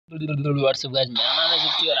WhatsApp guys, मेरा नाम है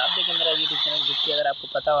ZubTie और आप देखें मेरा यूट्यूब चैनल ZubTie। अगर आपको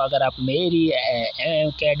पता हो, अगर आप मेरी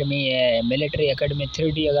एकेडमी मिलिट्री एकेडमी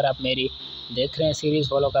 3D अगर आप मेरी देख रहे हैं, सीरीज़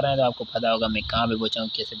फॉलो कर रहे हैं, तो आपको पता होगा मैं कहाँ पे पहुँचा हूँ,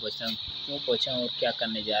 कैसे पहुँचा हूँ, क्यों पहुँचा हूँ और क्या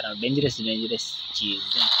करने जा रहा हूँ। डेंजरस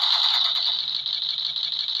चीज़ें।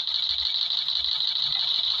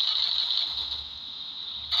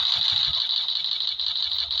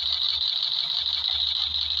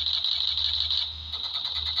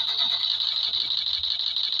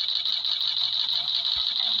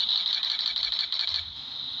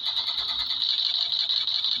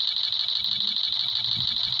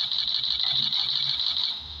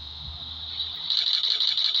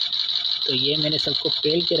 तो ये मैंने सबको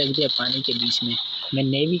पेल के रख दिया पानी के बीच में। मैं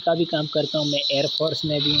नेवी का भी काम करता हूँ, मैं एयरफोर्स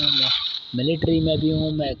में भी हूँ, मैं मिलिट्री में भी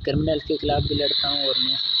हूँ, मैं क्रिमिनल के खिलाफ भी लड़ता हूँ और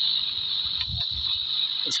मैं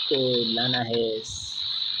इसको लाना है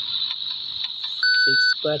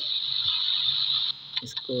 6 पर,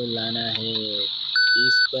 इसको लाना है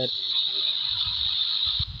 30 पर,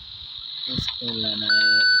 इसको लाना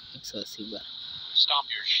है 180 पर। Stop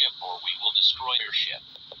your ship or we will destroy your ship.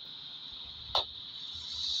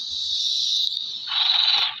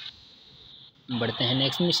 बढ़ते हैं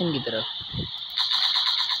नेक्स्ट मिशन की तरफ।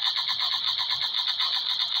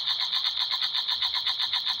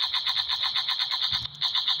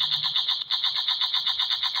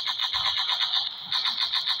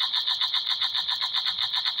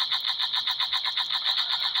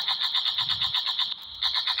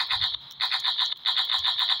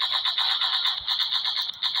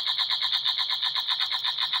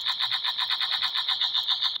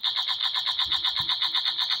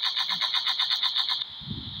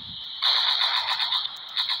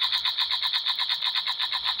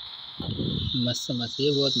 मस्त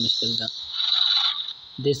ये बहुत मुश्किल था।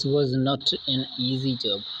 This was not an easy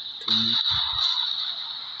job to me.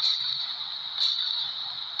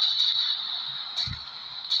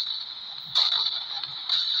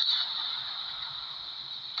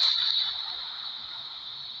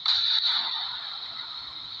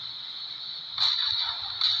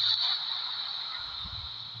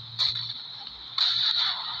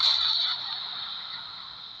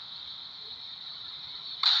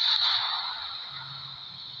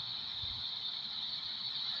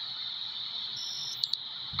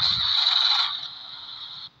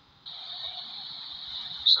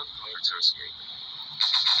 Some pirates are escaping.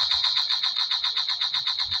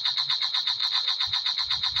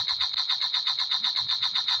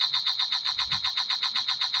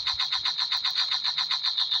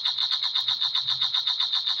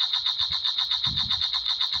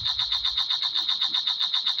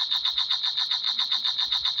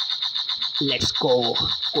 Let's go,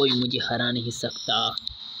 कोई मुझे हरा नहीं सकता।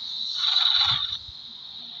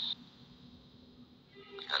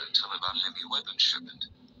 Got intel about heavy weapons shipment.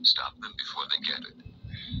 Stop them before they get it.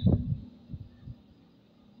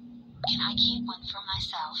 Can I keep one for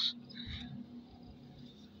myself?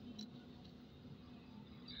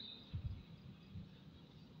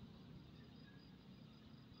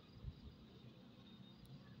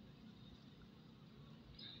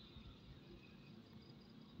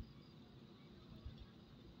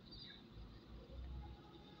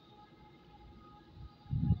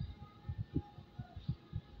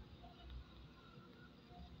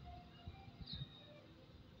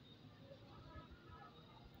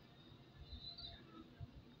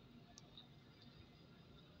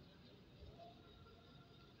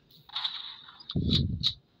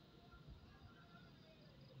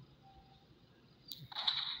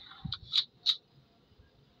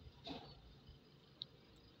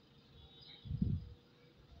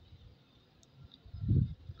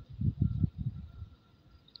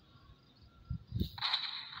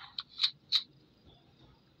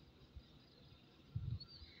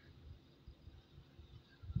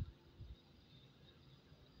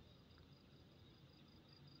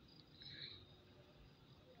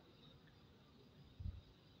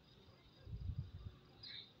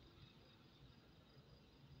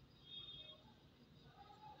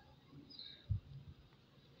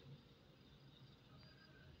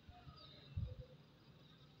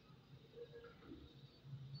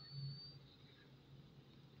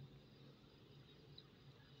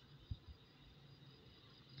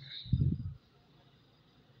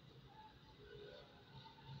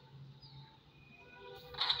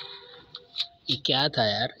 ये क्या था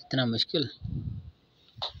यार, इतना मुश्किल।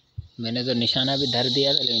 मैंने तो निशाना भी धर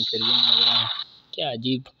दिया था, लेकिन फिर भी नहीं लग रहा है। क्या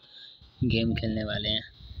अजीब गेम खेलने वाले हैं,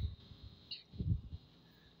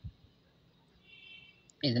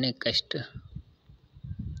 इतने कष्ट।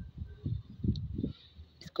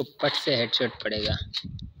 इसको पट से हेडशॉट पड़ेगा।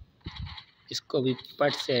 इसको भी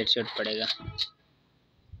पट से हेडशॉट पड़ेगा,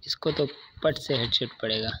 इसको तो पट से हेडशॉट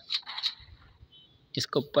पड़ेगा,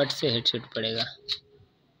 इसको पट से हेडशॉट पड़ेगा,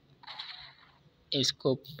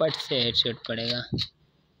 इसको पट से हेडशॉट पड़ेगा,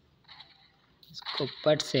 इसको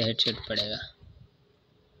पट से हेडशॉट पड़ेगा,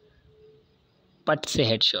 पट से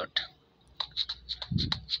हेडशॉट।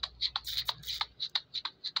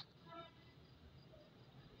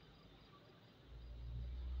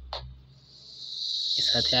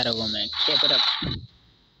 इस हथियारों को मैं caper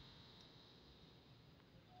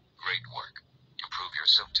Great work. You prove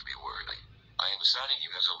yourself to be worthy. I am assigning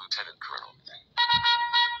you as a lieutenant colonel.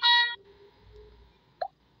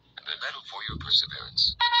 And a medal for your perseverance.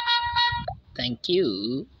 Thank you.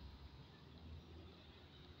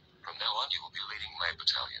 From now on, you will be leading my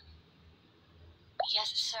battalion. Yes,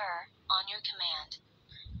 sir. On your command.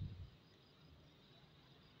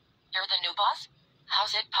 You're the new boss?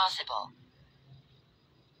 How's it possible?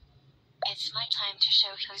 It's my time to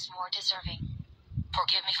show who's more deserving.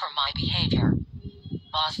 Forgive me for my behavior.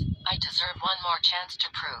 Boss, I deserve one more chance to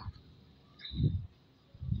prove.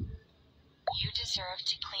 You deserve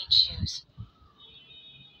to clean shoes.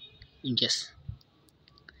 Yes.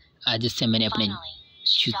 आज इससे मैंने अपने Finally,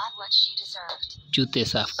 she got what she deserved. जूते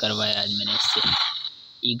साफ करवाए आज मैंने इससे।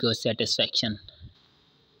 Ego satisfaction.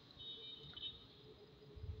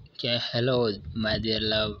 क्या hello my dear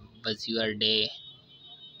love, was your day?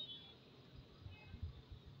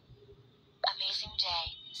 Amazing day.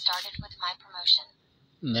 Started with my promotion.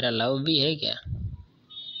 मेरा लव भी है क्या?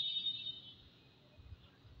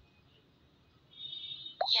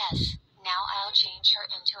 Yes, now I'll change her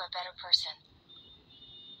into a better person.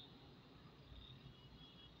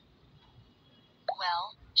 Well,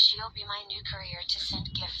 she'll be my new career to send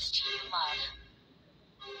gifts to you, love.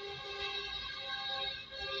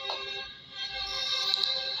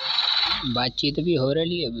 बातचीत भी हो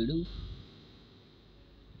रही है बीड़ू।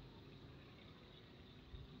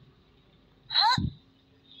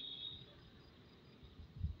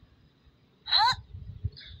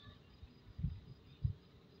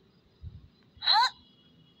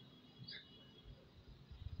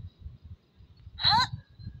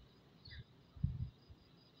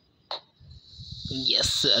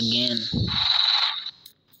 Yes, again.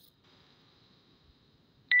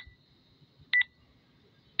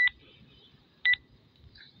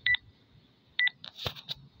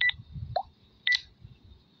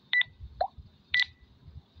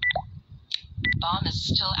 Bomb is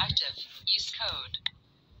still active. Use code.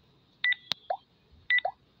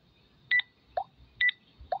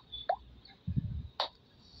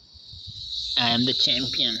 I am the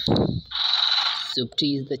champion.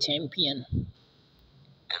 ZubTie is the champion.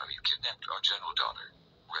 Enemy kidnapped our general daughter.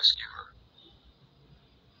 Rescue her.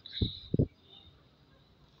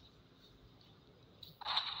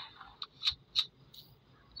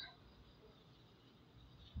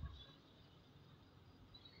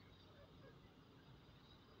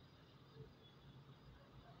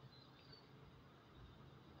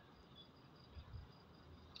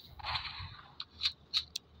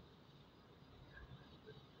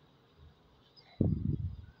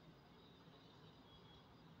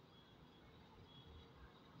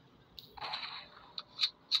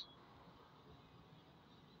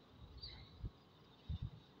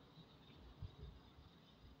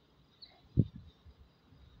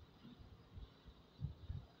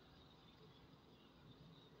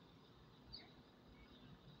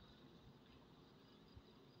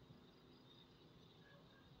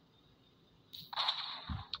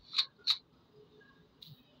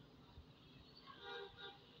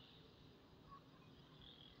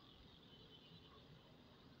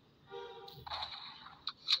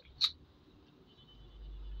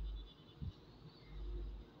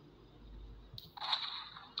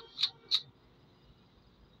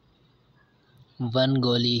 One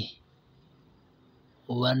goalie,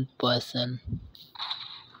 one person.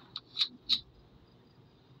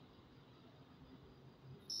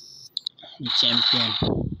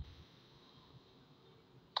 Champion.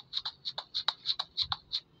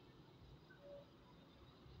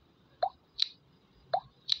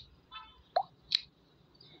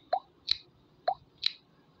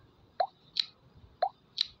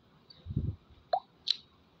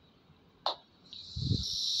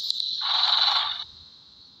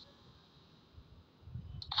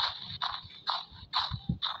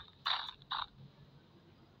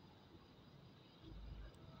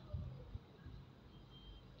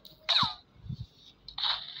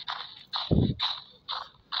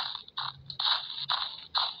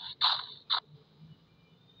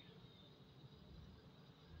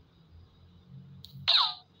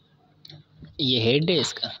 ये head है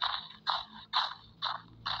इसका।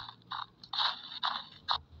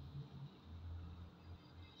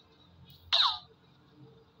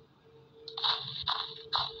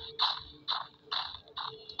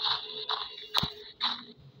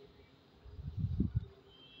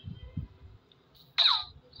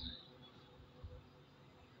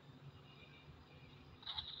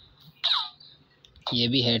 ये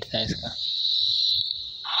भी हेड था इसका।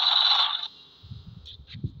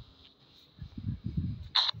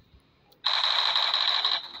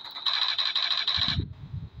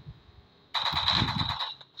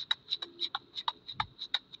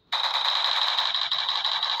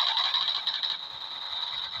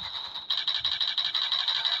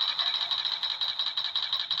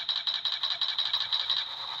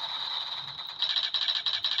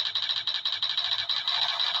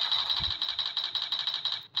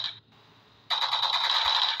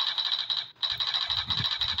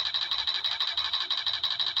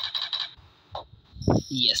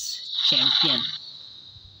 Yes, champion.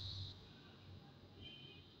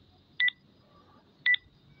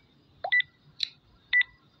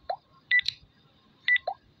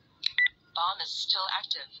 Bomb is still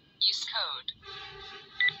active. Use code.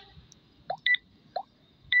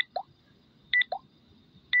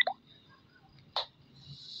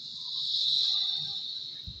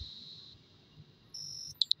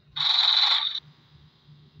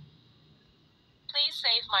 Please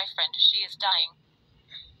save my friend. She is dying.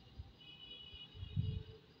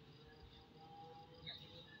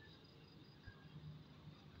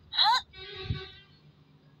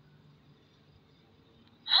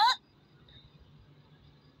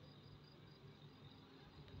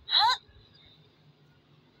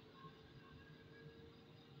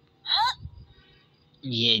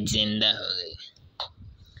 ये जिंदा हो गई।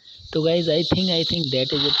 तो guys I think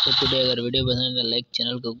that is it for today. अगर वीडियो पसंद है तो लाइक,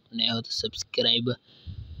 चैनल को नए हो तो subscribe.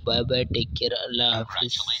 Bye bye, take care, Allah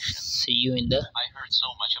Hafiz, C you in the. I heard so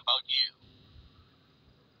much about you.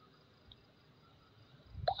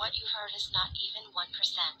 What you heard is not even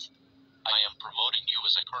 1%. I am promoting you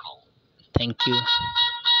as a colonel. Thank you.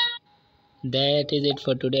 That is it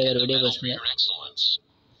for today. अगर video Medal पसंद for है, your excellence.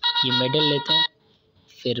 ये medal लेते हैं,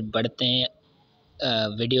 फिर बढ़ते हैं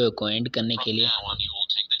video को एंड करने के From लिए। now on, you will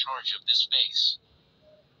take the charge of this base.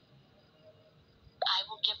 I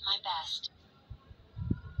will give my best.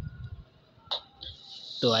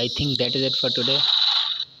 तो I think that is it for today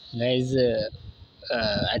guys.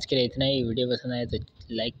 आज के लिए इतना ही। वीडियो पसंद आए तो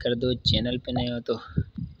लाइक कर दो, चैनल पे नए हो तो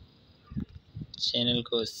चैनल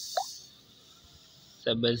को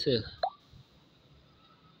सबस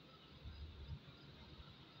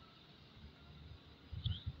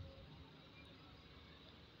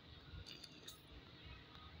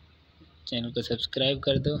चैनल को सब्सक्राइब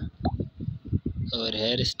कर दो। और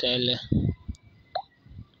हेयर स्टाइल,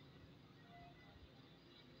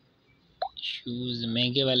 शूज़,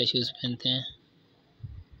 महंगे वाले शूज़ पहनते हैं।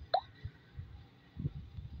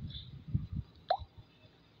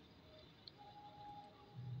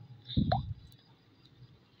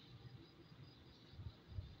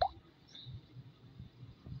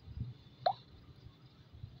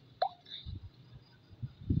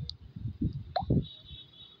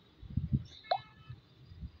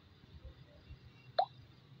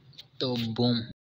 तो बूम।